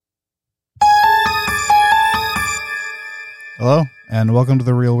Hello, and welcome to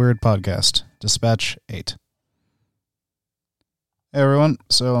the Real Weird Podcast, Dispatch 8. Hey everyone,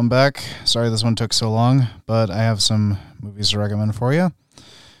 so I'm back. Sorry this one took so long, but I have some movies to recommend for you.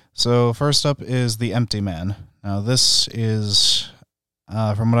 So first up is The Empty Man. Now this is,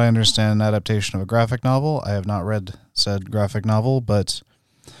 from what I understand, an adaptation of a graphic novel. I have not read said graphic novel, but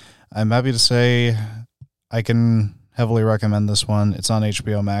I'm happy to say I can heavily recommend this one. It's on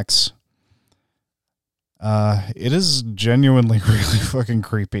HBO Max. It is genuinely really fucking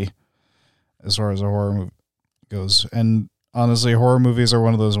creepy as far as a horror movie goes. And honestly, horror movies are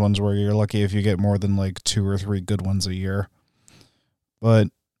one of those ones where you're lucky if you get more than like 2 or 3 good ones a year. But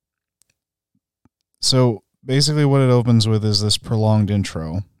so basically what it opens with is this prolonged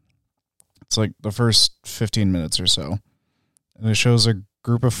intro. It's like the first 15 minutes or so. And it shows a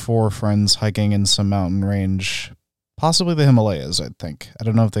group of 4 friends hiking in some mountain range, possibly the Himalayas, I think. I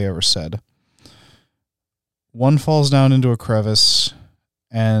don't know if they ever said. One falls down into a crevice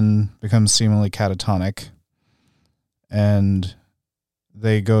and becomes seemingly catatonic, and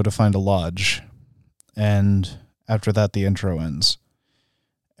they go to find a lodge, and after that the intro ends.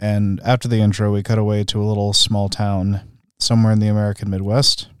 And after the intro we cut away to a little small town somewhere in the American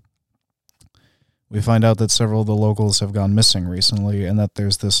Midwest. We find out that several of the locals have gone missing recently, and that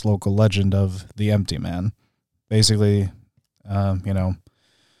there's this local legend of the Empty Man. Basically,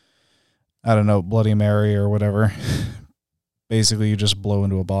 I don't know, Bloody Mary or whatever. Basically, you just blow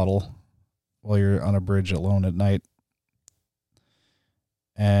into a bottle while you're on a bridge alone at night.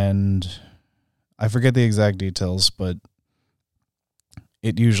 And I forget the exact details, but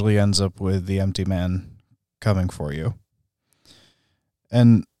it usually ends up with the Empty Man coming for you.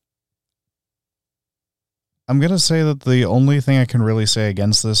 And I'm going to say that the only thing I can really say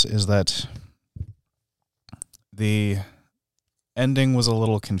against this is that the ending was a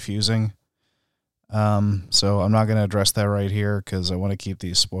little confusing. So I'm not going to address that right here because I want to keep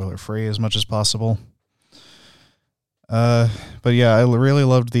these spoiler free as much as possible. But yeah, I really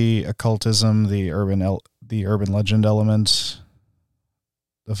loved the occultism, the urban legend element,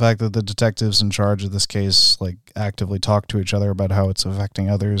 the fact that the detectives in charge of this case like actively talk to each other about how it's affecting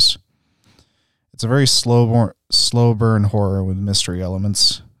others. It's a very slow burn horror with mystery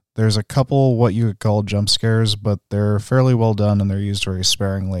elements. There's a couple what you could call jump scares, but they're fairly well done and they're used very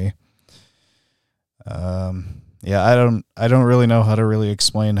sparingly. Yeah, I don't really know how to really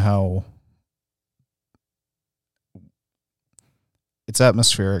explain how it's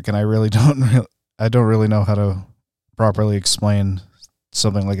atmospheric, and I don't really know how to properly explain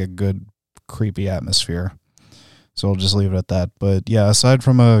something like a good creepy atmosphere. So I'll just leave it at that. But yeah, aside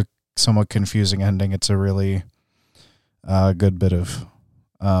from a somewhat confusing ending, it's a really good bit of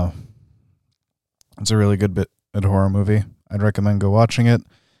horror movie. I'd recommend go watching it.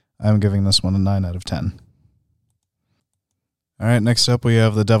 I'm giving this one a 9 out of 10. All right, next up we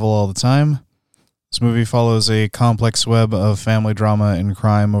have The Devil All the Time. This movie follows a complex web of family drama and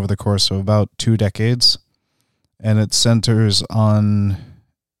crime over the course of about 2 decades, and it centers in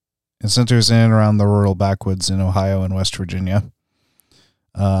and around the rural backwoods in Ohio and West Virginia.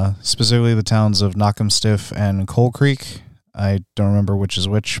 Specifically the towns of Knockemstiff and Coal Creek. I don't remember which is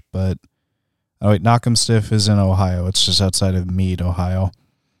which, but Knockemstiff is in Ohio. It's just outside of Meade, Ohio.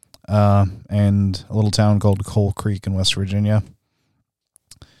 And a little town called Coal Creek in West Virginia.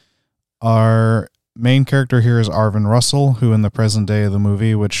 Our main character here is Arvin Russell, who in the present day of the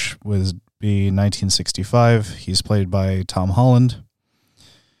movie, which would be 1965, he's played by Tom Holland.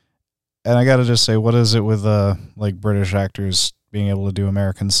 And I gotta just say, what is it with British actors being able to do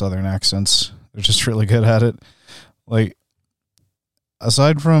American Southern accents? They're just really good at it. Like,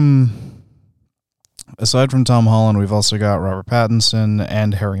 aside from Tom Holland, we've also got Robert Pattinson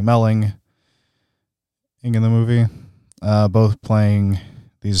and Harry Melling in the movie, both playing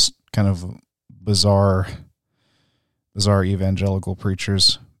these kind of bizarre evangelical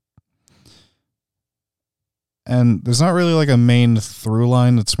preachers. And there's not really like a main through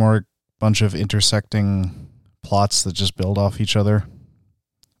line. It's more a bunch of intersecting plots that just build off each other.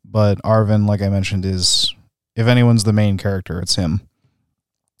 But Arvin, like I mentioned, is, if anyone's the main character, it's him.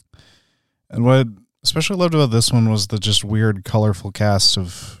 And what especially loved about this one was the just weird, colorful cast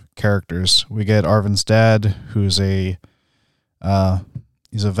of characters. We get Arvin's dad, who's he's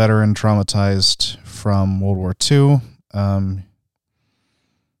a veteran traumatized from World War II.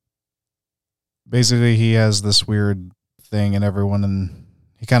 Basically, he has this weird thing, and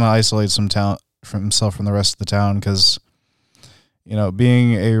he kind of isolates himself from the rest of the town because,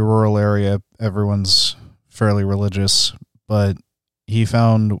 being a rural area, everyone's fairly religious, but he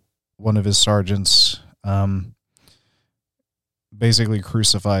found one of his sergeants basically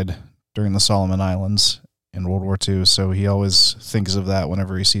crucified during the Solomon Islands, in World War II, so he always thinks of that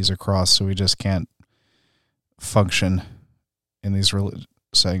whenever he sees a cross, so he just can't function in these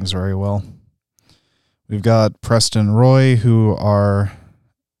settings very well. We've got Preston and Roy, who are,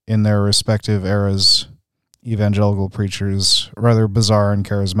 in their respective eras, evangelical preachers, rather bizarre and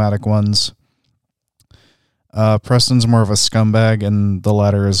charismatic ones. Preston's more of a scumbag, and the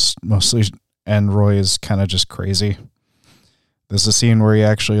latter is mostly, and Roy is kind of just crazy. There's a scene where he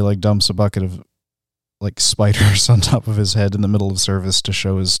actually like dumps a bucket of like spiders on top of his head in the middle of service to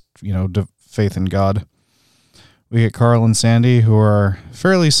show his, faith in God. We get Carl and Sandy, who are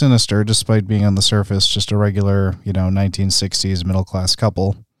fairly sinister despite being on the surface just a regular, 1960s middle-class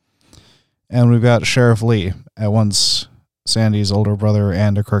couple. And we've got Sheriff Lee, at once Sandy's older brother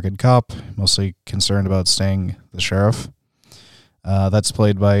and a crooked cop, mostly concerned about staying the sheriff. That's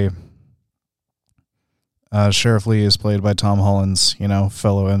played by... Sheriff Lee is played by Tom Holland's,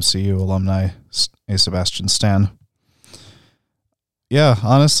 fellow MCU alumni, A. Sebastian Stan. Yeah,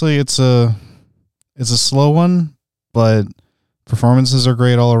 honestly, it's a slow one, but performances are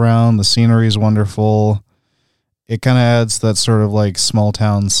great all around. The scenery is wonderful. It kind of adds that sort of like small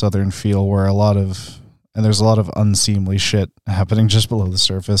town southern feel where there's a lot of unseemly shit happening just below the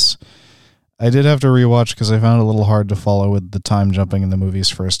surface. I did have to rewatch because I found it a little hard to follow with the time jumping in the movie's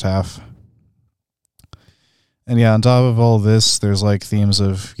first half. And yeah, on top of all this, there's like themes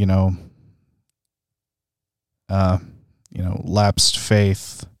of, lapsed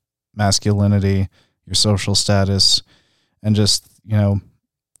faith, masculinity, your social status, and just,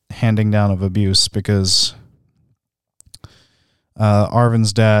 handing down of abuse because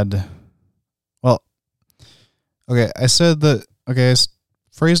Arvin's dad, I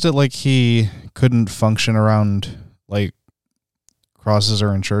phrased it like he couldn't function around like crosses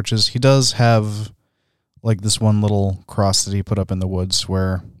or in churches. He does have like this one little cross that he put up in the woods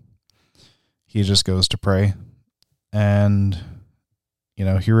where he just goes to pray. And,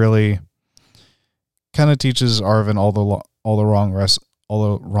 he really kind of teaches Arvin all the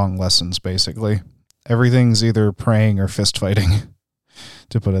wrong lessons, basically. Everything's either praying or fist fighting,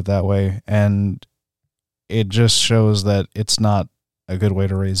 to put it that way. And it just shows that it's not a good way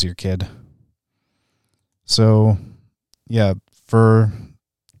to raise your kid. So, yeah, for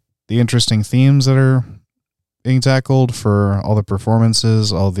the interesting themes that are being tackled, for all the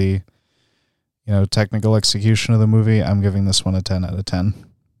performances, all the technical execution of the movie, I'm giving this one a 10 out of 10.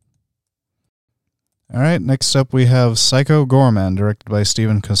 All right, next up we have PSYCHO GOREMAN, directed by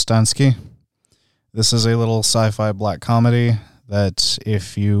Steven Kostanski. This is a little sci-fi black comedy that,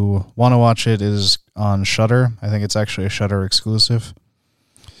 if you want to watch it, is on Shudder. I think it's actually a Shudder exclusive.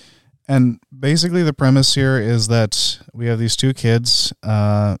 And basically the premise here is that we have these two kids,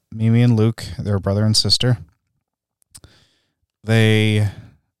 Mimi and Luke, they're brother and sister. They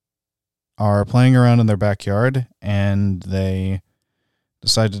are playing around in their backyard, and they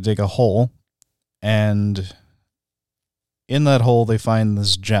decide to dig a hole, and in that hole they find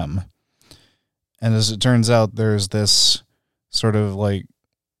this gem. And as it turns out, there's this sort of like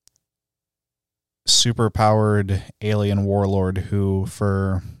super-powered alien warlord who,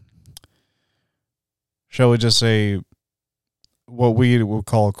 for, shall we just say, what we would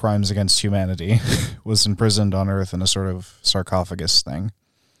call crimes against humanity, was imprisoned on Earth in a sort of sarcophagus thing.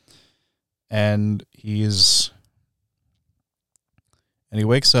 And he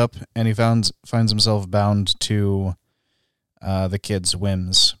wakes up and he finds himself bound to the kids'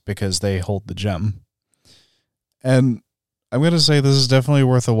 whims because they hold the gem. And I'm going to say this is definitely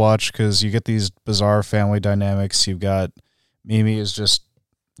worth a watch because you get these bizarre family dynamics. You've got Mimi is just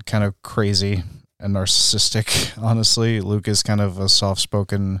kind of crazy and narcissistic, honestly. Luke is kind of a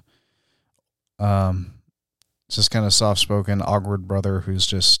soft-spoken, awkward brother who's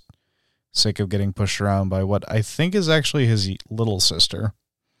just sick of getting pushed around by what I think is actually his little sister.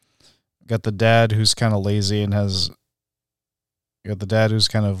 Got the dad who's kind of lazy and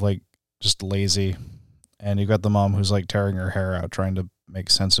just lazy. And you got the mom who's like tearing her hair out, trying to make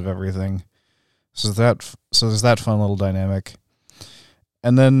sense of everything. So there's that fun little dynamic.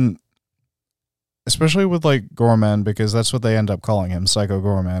 And then, especially with like Goreman, because that's what they end up calling him, PSYCHO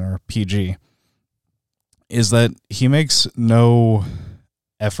GOREMAN, or PG, is that he makes no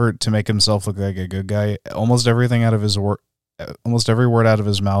effort to make himself look like a good guy. Almost every word out of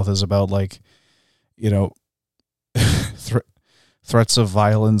his mouth is about like, threats of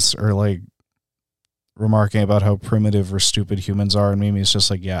violence or like remarking about how primitive or stupid humans are. And Mimi's just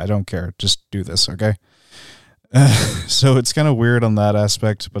like, yeah, I don't care. Just do this. Okay. So it's kind of weird on that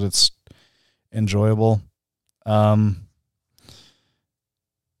aspect, but it's enjoyable.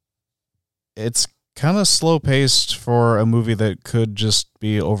 It's kind of slow paced for a movie that could just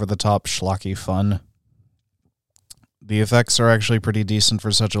be over the top schlocky fun. The effects are actually pretty decent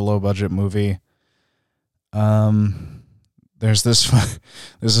for such a low budget movie. There's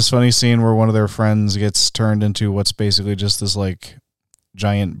this funny scene where one of their friends gets turned into what's basically just this like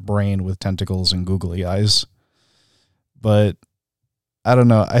giant brain with tentacles and googly eyes. But I don't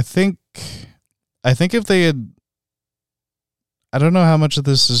know. I think if they had, I don't know how much of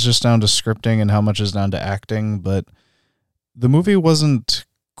this is just down to scripting and how much is down to acting, but the movie wasn't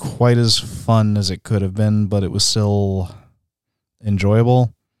quite as fun as it could have been, but it was still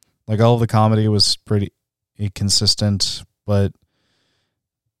enjoyable. Like, all of the comedy was pretty consistent, but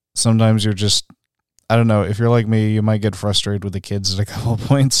sometimes you're just, I don't know, if you're like me, you might get frustrated with the kids at a couple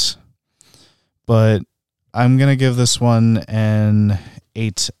points. But I'm going to give this one an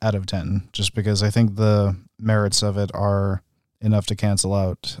 8 out of 10, just because I think the merits of it are enough to cancel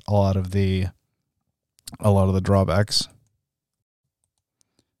out a lot of the drawbacks.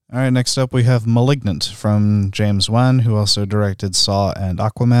 All right, next up we have Malignant from James Wan, who also directed Saw and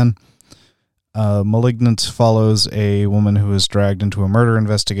Aquaman. Malignant follows a woman who is dragged into a murder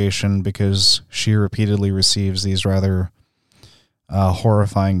investigation because she repeatedly receives these rather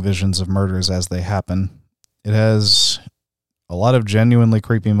horrifying visions of murders as they happen. It has a lot of genuinely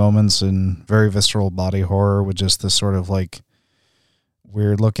creepy moments and very visceral body horror with just this sort of like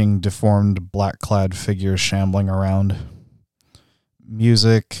weird-looking, deformed, black-clad figure shambling around.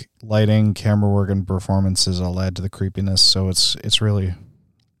 Music, lighting, camera work, and performances all add to the creepiness, so it's really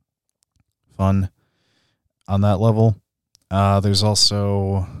fun on that level. There's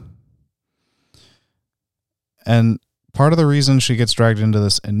also... And part of the reason she gets dragged into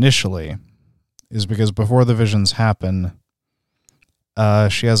this initially is because before the visions happen,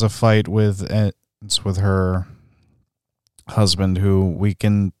 she has a fight with her husband, who we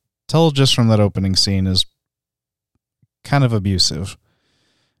can tell just from that opening scene is kind of abusive.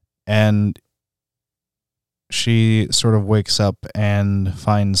 And she sort of wakes up and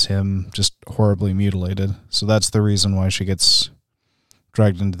finds him just horribly mutilated. So that's the reason why she gets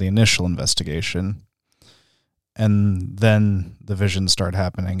dragged into the initial investigation. And then the visions start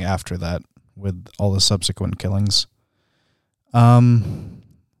happening after that with all the subsequent killings. Like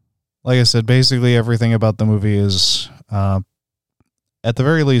I said, basically everything about the movie is, at the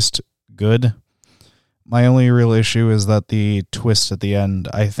very least, good. My only real issue is that the twist at the end,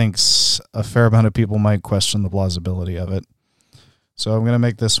 I think a fair amount of people might question the plausibility of it. So I'm going to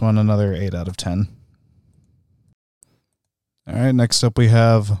make this one another 8 out of 10. All right, next up we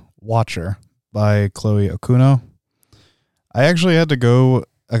have Watcher by Chloe Okuno. I actually had to go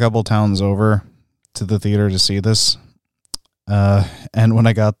a couple towns over to the theater to see this. And when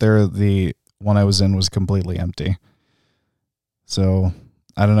I got there, the one I was in was completely empty. So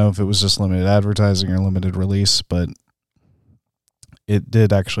I don't know if it was just limited advertising or limited release, but it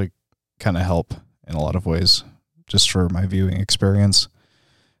did actually kind of help in a lot of ways, just for my viewing experience.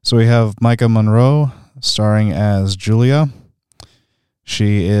 So we have Micah Monroe starring as Julia.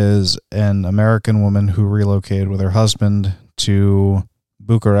 She is an American woman who relocated with her husband to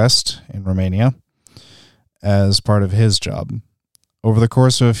Bucharest in Romania as part of his job. Over the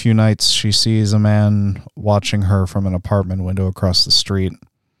course of a few nights, she sees a man watching her from an apartment window across the street.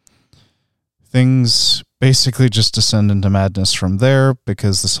 Things basically just descend into madness from there,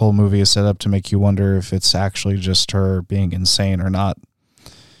 because this whole movie is set up to make you wonder if it's actually just her being insane or not.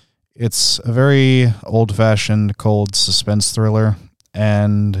 It's a very old-fashioned, cold suspense thriller,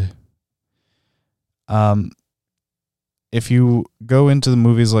 and if you go into the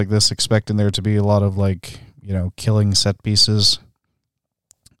movies like this expecting there to be a lot of, like, you know, killing set pieces,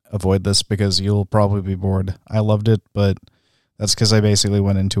 avoid this, because you'll probably be bored. I loved it, but that's because I basically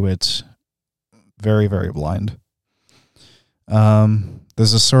went into it very, very blind.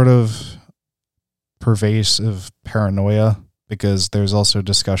 There's a sort of pervasive paranoia, because there's also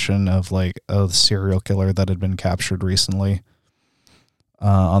discussion of like a serial killer that had been captured recently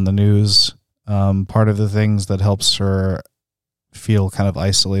on the news. Part of the things that helps her feel kind of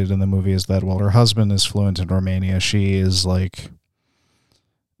isolated in the movie is that while her husband is fluent in Romania, she is like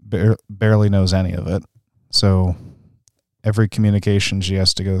barely knows any of it. So every communication she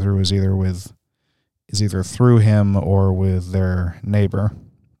has to go through is either through him or with their neighbor.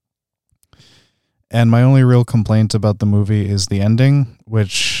 And my only real complaint about the movie is the ending,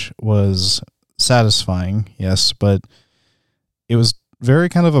 which was satisfying, yes, but it was very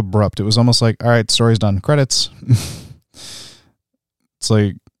kind of abrupt. It was almost like, all right, story's done, credits. It's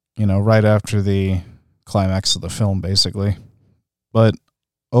like, you know, right after the climax of the film, basically. But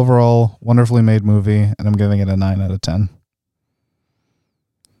overall, wonderfully made movie, and I'm giving it a 9 out of 10.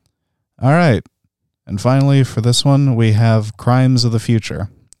 All right. And finally, for this one, we have Crimes of the Future,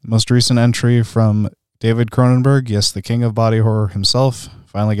 the most recent entry from David Cronenberg, yes, the king of body horror himself,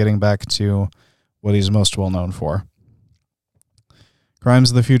 finally getting back to what he's most well known for.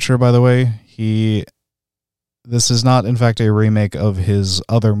 Crimes of the Future, by the way, this is not, in fact, a remake of his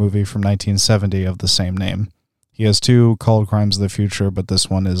other movie from 1970 of the same name. He has two called Crimes of the Future, but this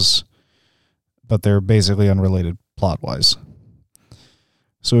one is, but they're basically unrelated plot-wise.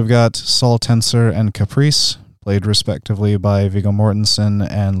 So we've got Saul Tenser and Caprice, played respectively by Viggo Mortensen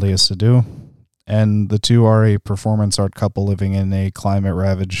and Lea Seydoux. And the two are a performance art couple living in a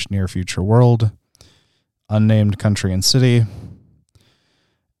climate-ravaged near-future world, unnamed country and city.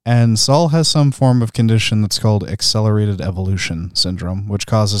 And Saul has some form of condition that's called accelerated evolution syndrome, which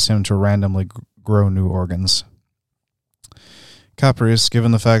causes him to randomly grow new organs. Caprice,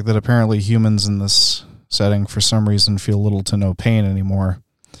 given the fact that apparently humans in this setting for some reason feel little to no pain anymore,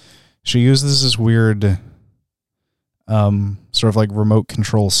 she uses this weird sort of like remote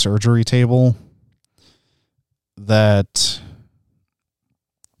control surgery table that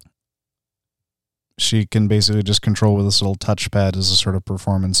she can basically just control with this little touchpad as a sort of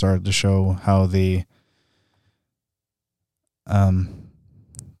performance art to show how the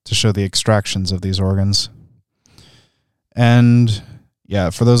extractions of these organs. And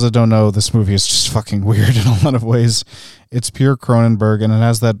yeah, for those that don't know, this movie is just fucking weird in a lot of ways. It's pure Cronenberg, and it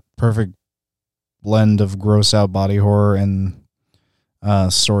has that perfect blend of gross out body horror and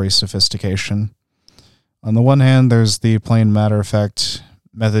story sophistication. On the one hand, there's the plain matter-of-fact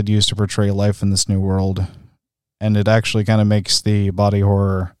method used to portray life in this new world, and it actually kind of makes the body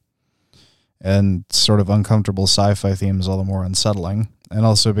horror and sort of uncomfortable sci-fi themes all the more unsettling. And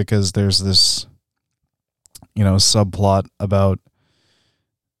also because there's this, subplot about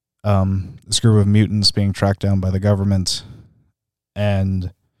this group of mutants being tracked down by the government.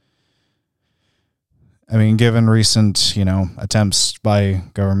 And I mean, given recent, attempts by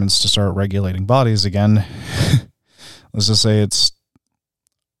governments to start regulating bodies again, let's just say it's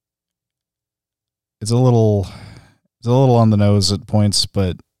a little on the nose at points,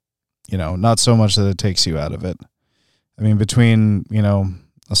 but, not so much that it takes you out of it. I mean, between,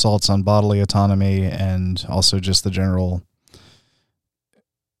 assaults on bodily autonomy and also just the general,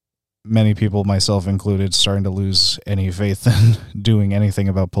 many people, myself included, starting to lose any faith in doing anything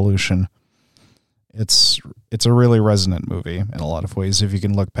about pollution. It's a really resonant movie in a lot of ways if you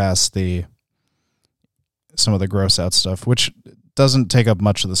can look past some of the gross out stuff, which doesn't take up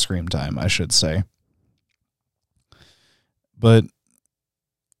much of the screen time, I should say. But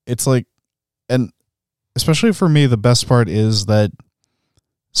it's like, and especially for me, the best part is that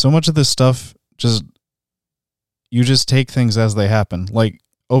so much of this stuff you just take things as they happen. Like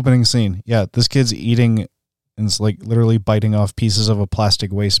opening scene. Yeah, this kid's eating and it's like literally biting off pieces of a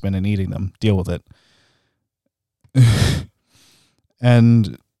plastic waste bin and eating them. Deal with it.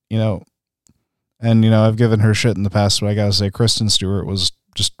 And I've given her shit in the past, but I gotta say Kristen Stewart was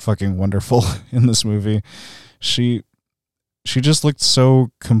just fucking wonderful in this movie. She just looked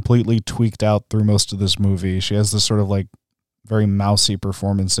so completely tweaked out through most of this movie. She has this sort of like very mousy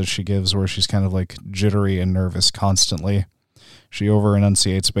performance that she gives where she's kind of like jittery and nervous constantly. She over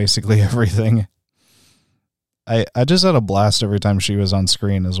enunciates basically everything. I just had a blast every time she was on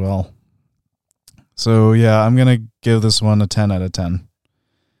screen as well. So yeah, I'm going to give this one a 10 out of 10.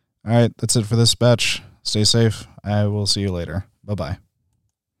 All right, that's it for this batch. Stay safe. I will see you later. Bye-bye.